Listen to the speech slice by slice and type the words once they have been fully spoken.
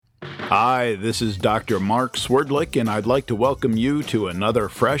Hi, this is Dr. Mark Swerdlick, and I'd like to welcome you to another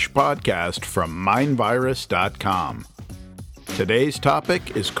fresh podcast from MindVirus.com. Today's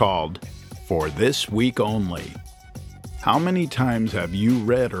topic is called For This Week Only. How many times have you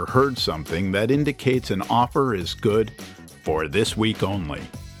read or heard something that indicates an offer is good for this week only?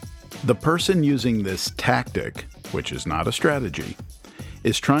 The person using this tactic, which is not a strategy,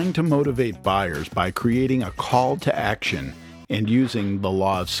 is trying to motivate buyers by creating a call to action and using the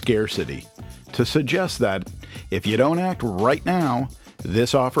law of scarcity to suggest that if you don't act right now,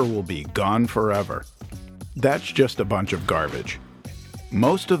 this offer will be gone forever. That's just a bunch of garbage.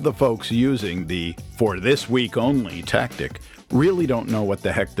 Most of the folks using the for this week only tactic really don't know what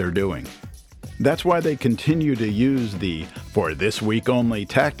the heck they're doing. That's why they continue to use the for this week only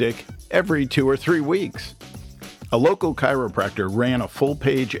tactic every 2 or 3 weeks. A local chiropractor ran a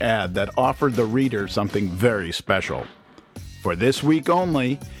full-page ad that offered the reader something very special. For this week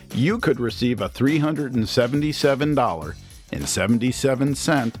only, you could receive a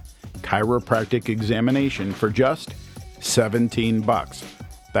 $377.77 chiropractic examination for just $17.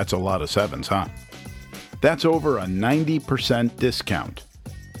 That's a lot of sevens, huh? That's over a 90% discount.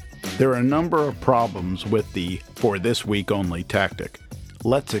 There are a number of problems with the for this week only tactic.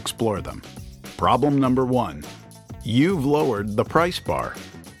 Let's explore them. Problem number 1. You've lowered the price bar.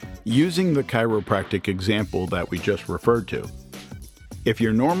 Using the chiropractic example that we just referred to, if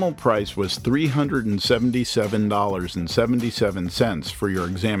your normal price was $377.77 for your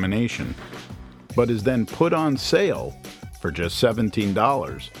examination, but is then put on sale for just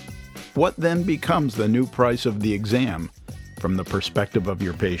 $17, what then becomes the new price of the exam from the perspective of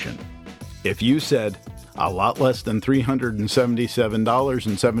your patient? If you said a lot less than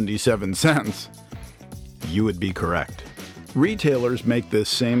 $377.77, you would be correct. Retailers make this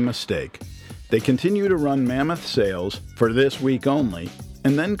same mistake. They continue to run mammoth sales for this week only,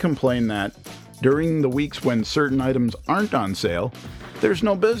 and then complain that during the weeks when certain items aren't on sale, there's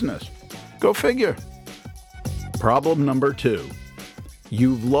no business. Go figure. Problem number 2.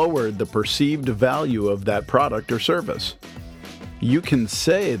 You've lowered the perceived value of that product or service. You can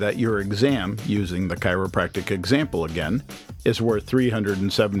say that your exam, using the chiropractic example again, is worth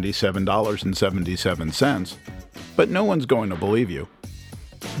 $377.77, but no one's going to believe you.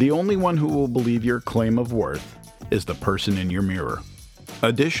 The only one who will believe your claim of worth is the person in your mirror.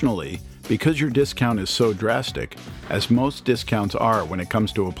 Additionally, because your discount is so drastic, as most discounts are when it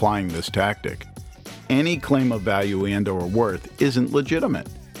comes to applying this tactic, any claim of value and/or worth isn't legitimate.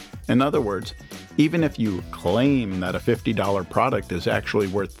 In other words, even if you claim that a $50 product is actually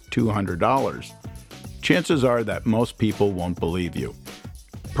worth $200, chances are that most people won't believe you.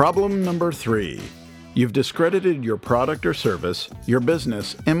 Problem number 3. You've discredited your product or service, your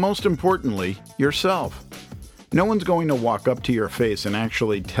business, and most importantly, yourself. No one's going to walk up to your face and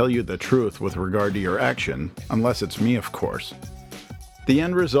actually tell you the truth with regard to your action, unless it's me, of course. The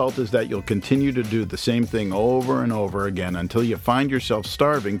end result is that you'll continue to do the same thing over and over again until you find yourself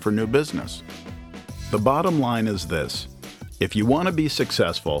starving for new business. The bottom line is this: if you want to be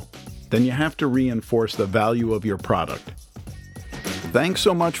successful, then you have to reinforce the value of your product. Thanks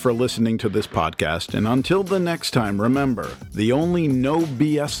so much for listening to this podcast, and until the next time, remember, the only no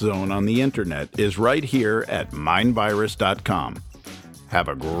BS zone on the internet is right here at MindVirus.com. Have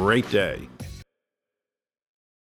a great day.